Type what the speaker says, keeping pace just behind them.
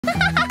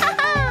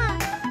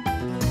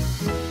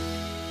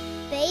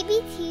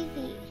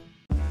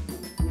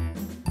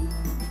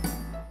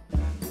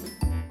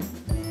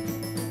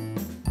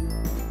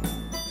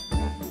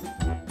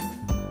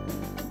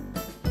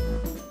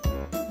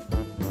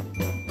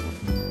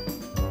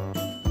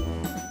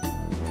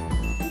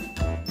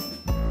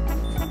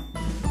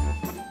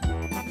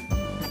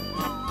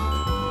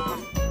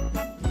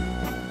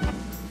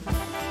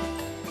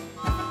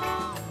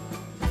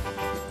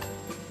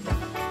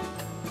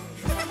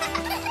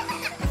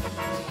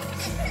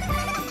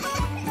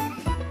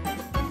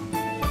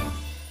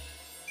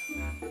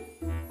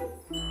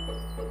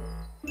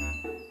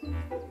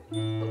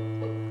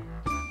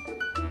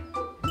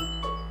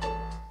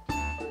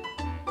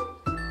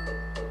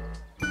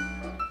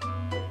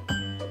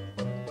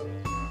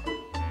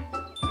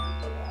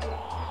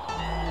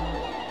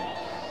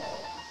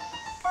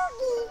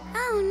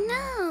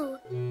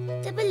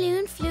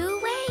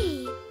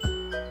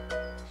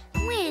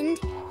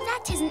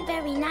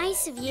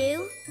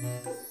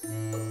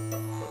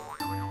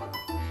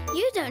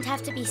don't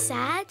have to be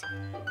sad.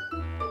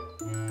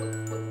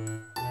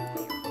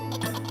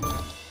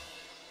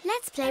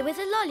 Let's play with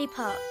a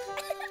lollipop.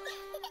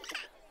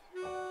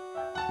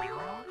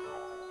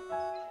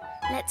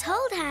 Let's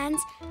hold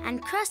hands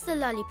and cross the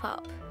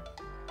lollipop.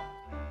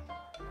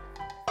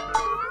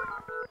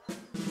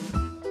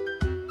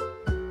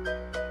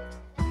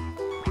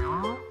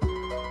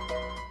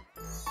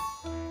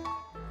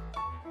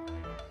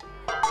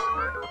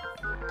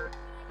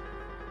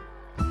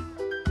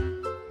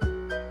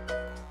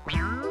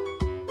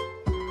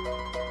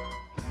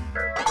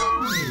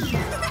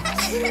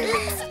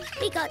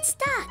 We got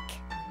stuck.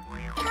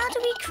 How do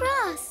we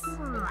cross?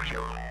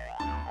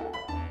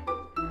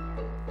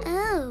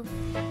 Oh,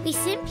 we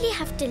simply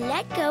have to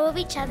let go of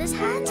each other's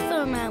hands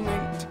for a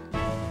moment.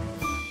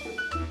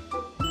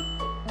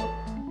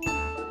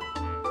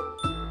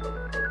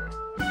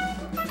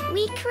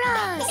 We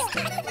crossed!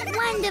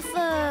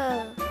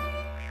 Wonderful!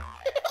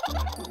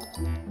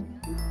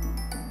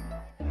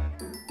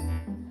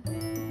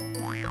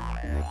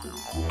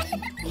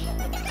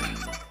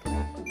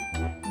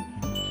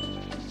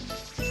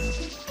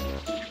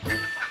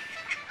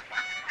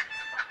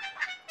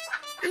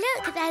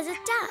 Look, there's a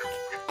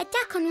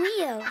duck on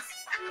wheels.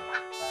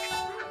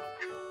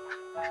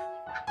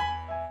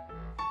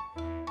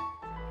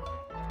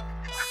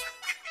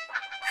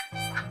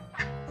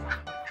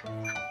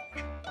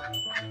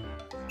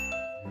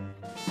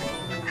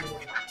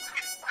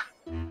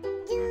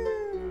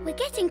 We're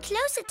getting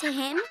closer to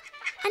him,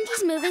 and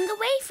he's moving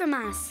away from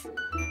us.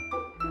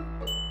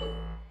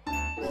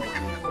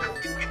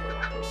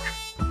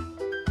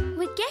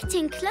 We're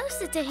getting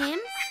closer to him,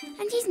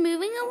 and he's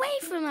moving away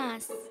from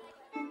us.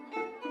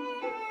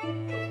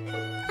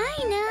 I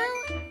know!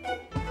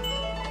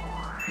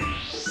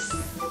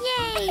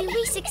 Yay!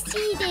 We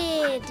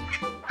succeeded!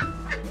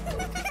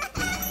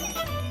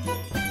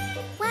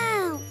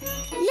 Wow!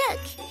 Look!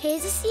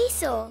 Here's a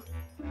seesaw.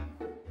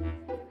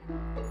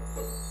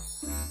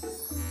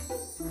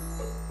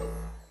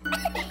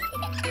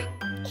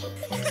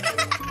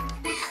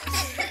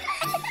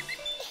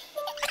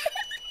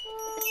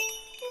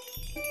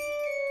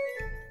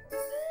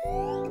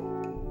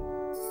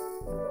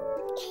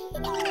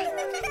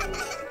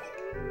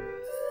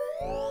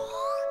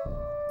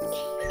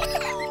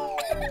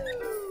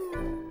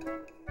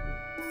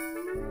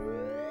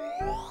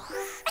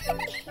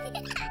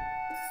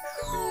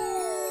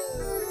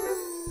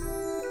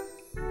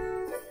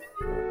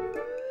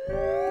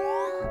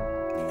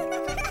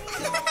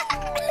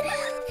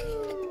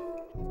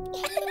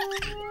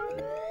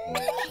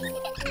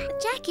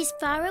 Jack is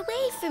far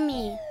away from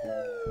me.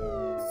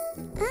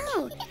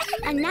 Oh,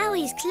 and now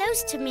he's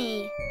close to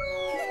me.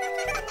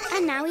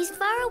 And now he's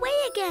far away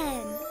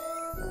again.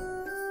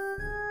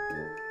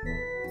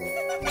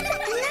 And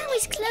now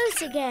he's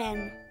close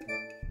again.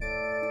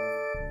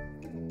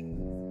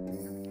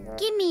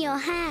 Give me your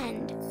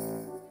hand.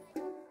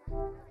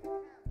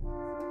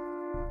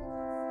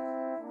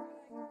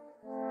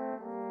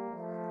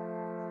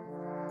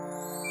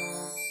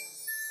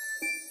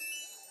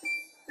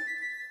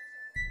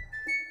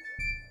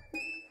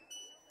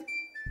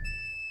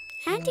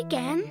 And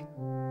again.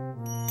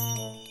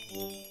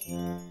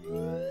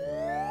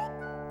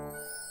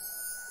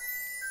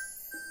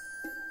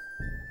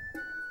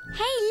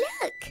 Hey,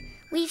 look!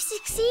 We've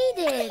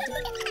succeeded!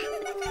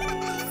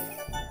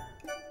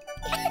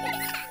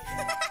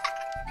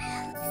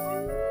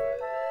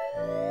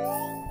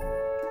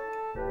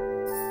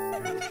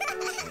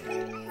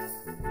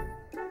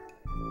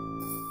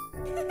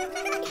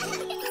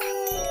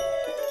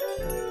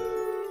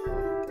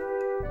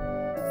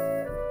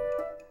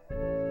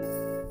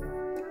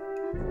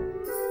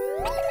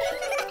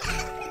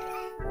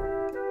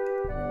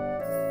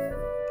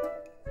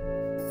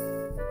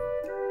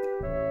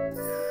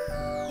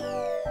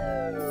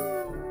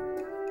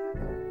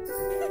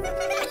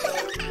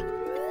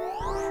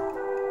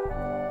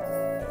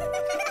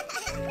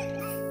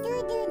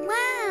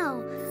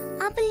 Wow!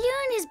 Our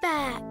balloon is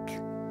back!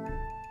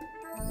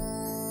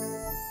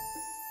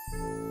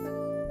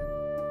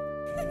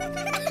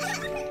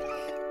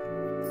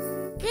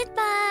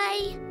 Goodbye!